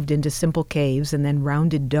moved into simple caves and then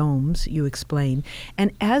rounded domes, you explain.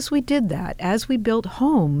 And as we did that, as we built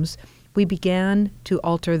homes, we began to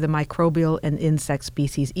alter the microbial and insect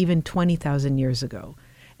species even 20,000 years ago.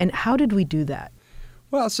 And how did we do that?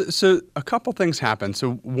 Well, so a couple things happen.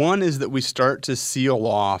 So one is that we start to seal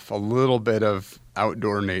off a little bit of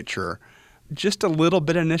outdoor nature, just a little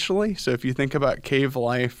bit initially. So if you think about cave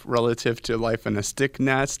life relative to life in a stick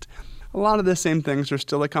nest, a lot of the same things are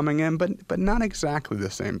still coming in, but not exactly the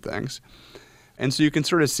same things. And so you can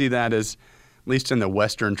sort of see that as, at least in the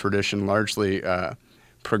Western tradition, largely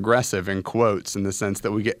progressive in quotes, in the sense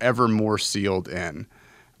that we get ever more sealed in.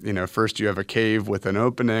 First you have a cave with an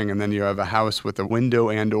opening, and then you have a house with a window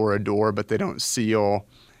and or a door, but they don't seal.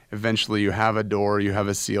 Eventually you have a door, you have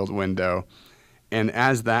a sealed window. And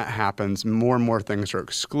as that happens, more and more things are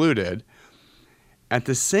excluded. At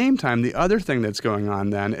the same time, the other thing that's going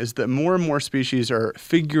on then is that more and more species are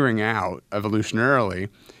figuring out evolutionarily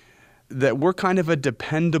that we're kind of a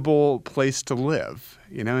dependable place to live,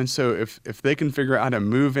 and so if they can figure out how to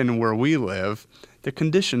move in where we live, the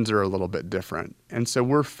conditions are a little bit different. And so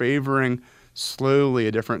we're favoring slowly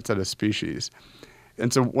a different set of species.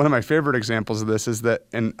 And so one of my favorite examples of this is that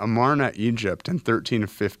in Amarna, Egypt in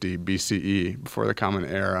 1350 BCE, before the Common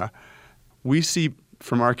Era, we see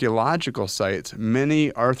from archaeological sites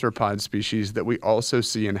many arthropod species that we also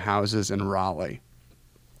see in houses in Raleigh.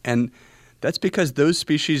 And that's because those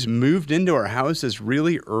species moved into our houses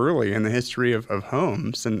really early in the history of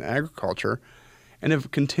homes and agriculture, and have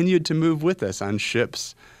continued to move with us on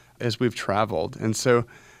ships as we've traveled. And so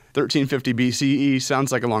 1350 BCE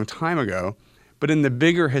sounds like a long time ago, but in the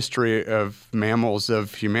bigger history of mammals,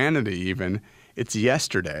 of humanity even, it's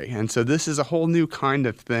yesterday. And so this is a whole new kind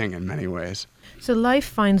of thing in many ways. So life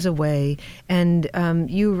finds a way, and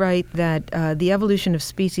you write that the evolution of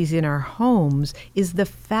species in our homes is the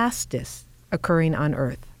fastest occurring on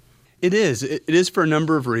Earth. It is. It is for a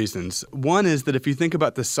number of reasons. One is that if you think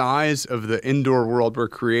about the size of the indoor world we're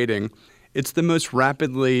creating, it's the most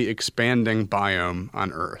rapidly expanding biome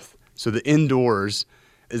on Earth. So the indoors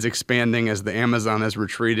is expanding as the Amazon is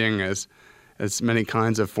retreating, as many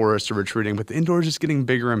kinds of forests are retreating, but the indoors is getting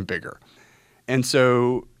bigger and bigger. And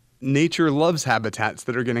so nature loves habitats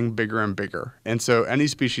that are getting bigger and bigger. And so any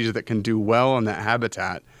species that can do well in that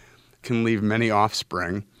habitat can leave many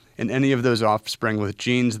offspring. And any of those offspring with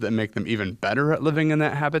genes that make them even better at living in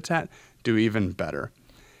that habitat do even better.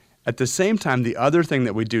 At the same time, the other thing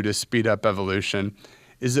that we do to speed up evolution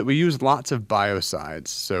is that we use lots of biocides,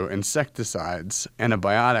 so insecticides,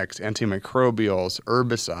 antibiotics, antimicrobials,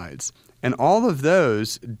 herbicides. And all of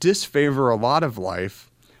those disfavor a lot of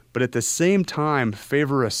life, but at the same time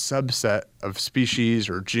favor a subset of species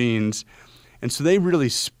or genes. And so they really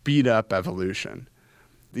speed up evolution.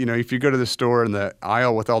 You know, if you go to the store in the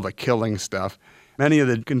aisle with all the killing stuff, many of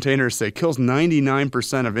the containers say kills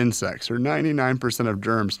 99% of insects or 99% of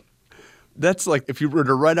germs. That's like if you were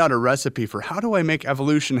to write out a recipe for how do I make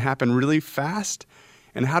evolution happen really fast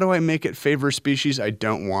and how do I make it favor species I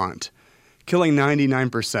don't want. Killing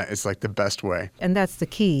 99% is like the best way. And that's the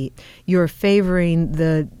key. You're favoring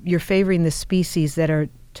the species that are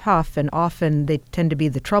tough, and often they tend to be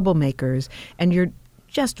the troublemakers, and you're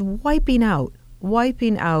just wiping out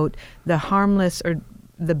the harmless or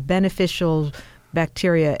the beneficial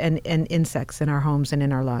bacteria and insects in our homes and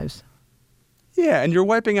in our lives. Yeah, and you're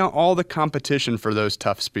wiping out all the competition for those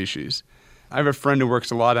tough species. I have a friend who works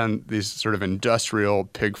a lot on these sort of industrial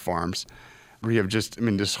pig farms where you have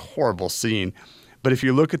this horrible scene. But if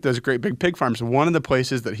you look at those great big pig farms, one of the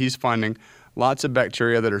places that he's finding lots of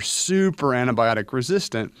bacteria that are super antibiotic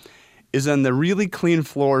resistant is on the really clean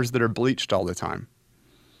floors that are bleached all the time.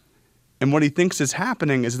 And what he thinks is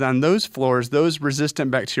happening is that on those floors, those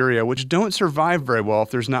resistant bacteria, which don't survive very well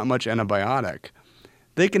if there's not much antibiotic,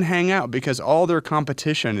 they can hang out because all their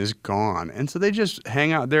competition is gone. And so they just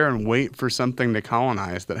hang out there and wait for something to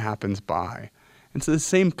colonize that happens by. And so the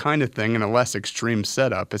same kind of thing in a less extreme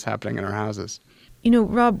setup is happening in our houses. You know,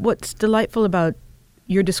 Rob, what's delightful about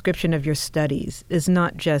your description of your studies is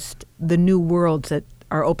not just the new worlds that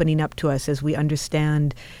are opening up to us as we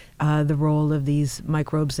understand the role of these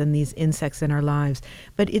microbes and these insects in our lives,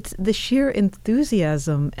 but it's the sheer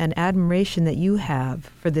enthusiasm and admiration that you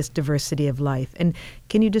have for this diversity of life. And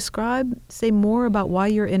can you say more about why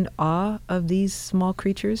you're in awe of these small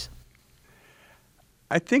creatures?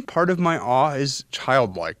 I think part of my awe is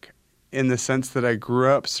childlike in the sense that I grew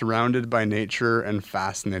up surrounded by nature and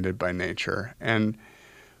fascinated by nature. And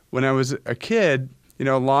when I was a kid,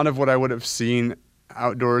 a lot of what I would have seen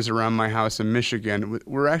outdoors around my house in Michigan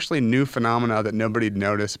were actually new phenomena that nobody'd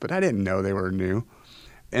noticed, but I didn't know they were new.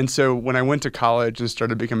 And so when I went to college and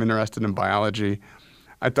started becoming interested in biology,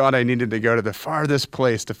 I thought I needed to go to the farthest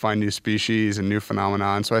place to find new species and new phenomena.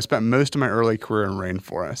 And so I spent most of my early career in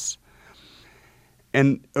rainforests.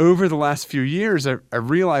 And over the last few years, I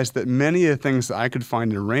realized that many of the things that I could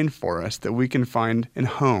find in rainforests that we can find in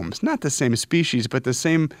homes, not the same species, but the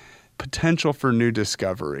same potential for new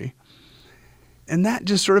discovery. And that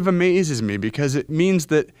just sort of amazes me because it means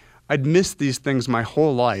that I'd missed these things my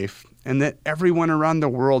whole life and that everyone around the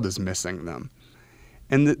world is missing them.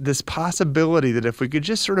 And this possibility that if we could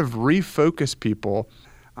just sort of refocus people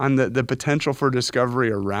on the potential for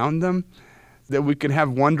discovery around them, that we could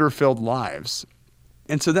have wonder-filled lives.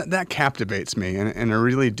 And so that captivates me in a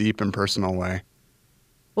really deep and personal way.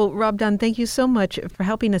 Well, Rob Dunn, thank you so much for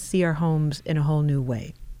helping us see our homes in a whole new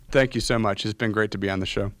way. Thank you so much. It's been great to be on the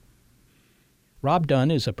show. Rob Dunn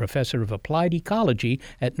is a professor of applied ecology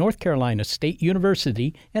at North Carolina State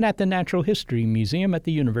University and at the Natural History Museum at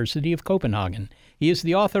the University of Copenhagen. He is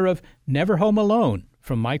the author of Never Home Alone,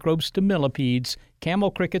 From Microbes to Millipedes, Camel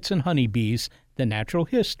Crickets and Honeybees, The Natural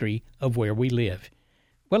History of Where We Live.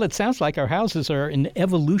 Well, it sounds like our houses are an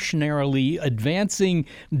evolutionarily advancing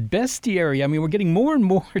bestiary. I mean, we're getting more and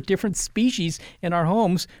more different species in our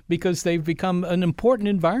homes because they've become an important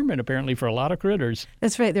environment, apparently, for a lot of critters.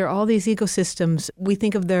 That's right. There are all these ecosystems. We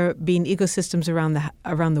think of there being ecosystems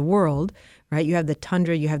around the world, right? You have the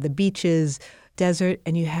tundra, you have the beaches, desert,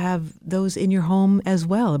 and you have those in your home as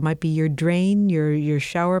well. It might be your drain, your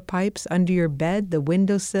shower pipes, under your bed, the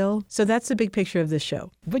windowsill. So that's the big picture of this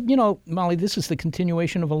show. But, Molly, this is the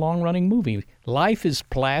continuation of a long-running movie. Life is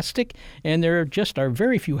plastic, and there just are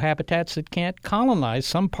very few habitats that can't colonize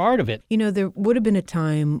some part of it. There would have been a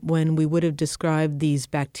time when we would have described these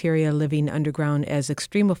bacteria living underground as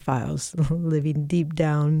extremophiles, living deep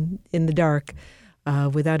down in the dark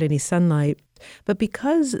without any sunlight. But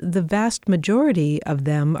because the vast majority of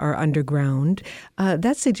them are underground,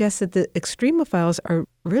 that suggests that the extremophiles are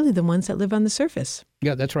really the ones that live on the surface.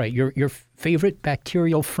 Yeah, that's right. Your favorite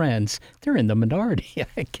bacterial friends, they're in the minority,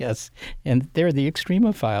 I guess, and they're the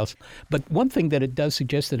extremophiles. But one thing that it does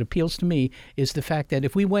suggest that appeals to me is the fact that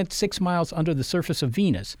if we went 6 miles under the surface of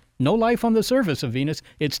Venus, no life on the surface of Venus,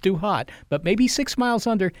 it's too hot, but maybe 6 miles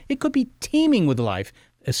under, it could be teeming with life,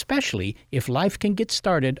 especially if life can get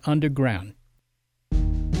started underground.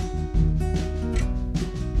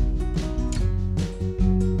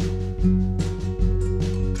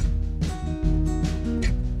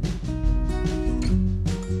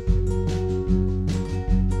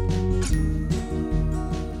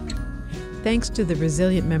 Thanks to the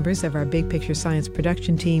resilient members of our Big Picture Science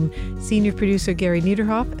production team, Senior Producer Gary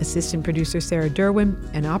Niederhoff, Assistant Producer Sarah Derwin,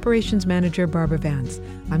 and Operations Manager Barbara Vance.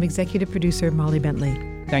 I'm Executive Producer Molly Bentley.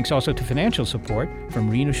 Thanks also to financial support from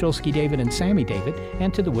Rena Shulsky David and Sammy David,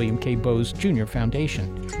 and to the William K. Bowes Jr.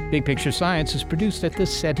 Foundation. Big Picture Science is produced at the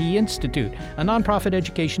SETI Institute, a nonprofit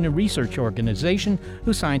education and research organization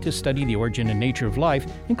whose scientists study the origin and nature of life,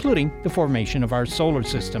 including the formation of our solar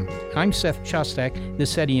system. I'm Seth Shostak, the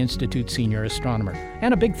SETI Institute Senior Astronomer.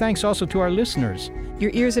 And a big thanks also to our listeners.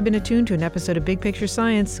 Your ears have been attuned to an episode of Big Picture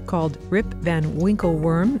Science called Rip Van Winkle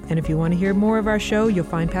Worm, and if you want to hear more of our show, you'll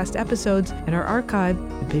find past episodes in our archive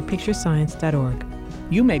at bigpicturescience.org.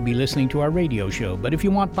 You may be listening to our radio show, but if you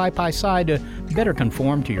want Bye-Pie-Sci to better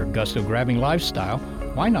conform to your gusto-grabbing lifestyle,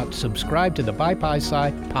 why not subscribe to the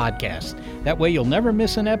Bye-Pie-Sci podcast? That way you'll never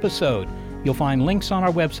miss an episode. You'll find links on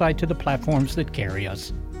our website to the platforms that carry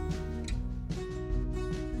us.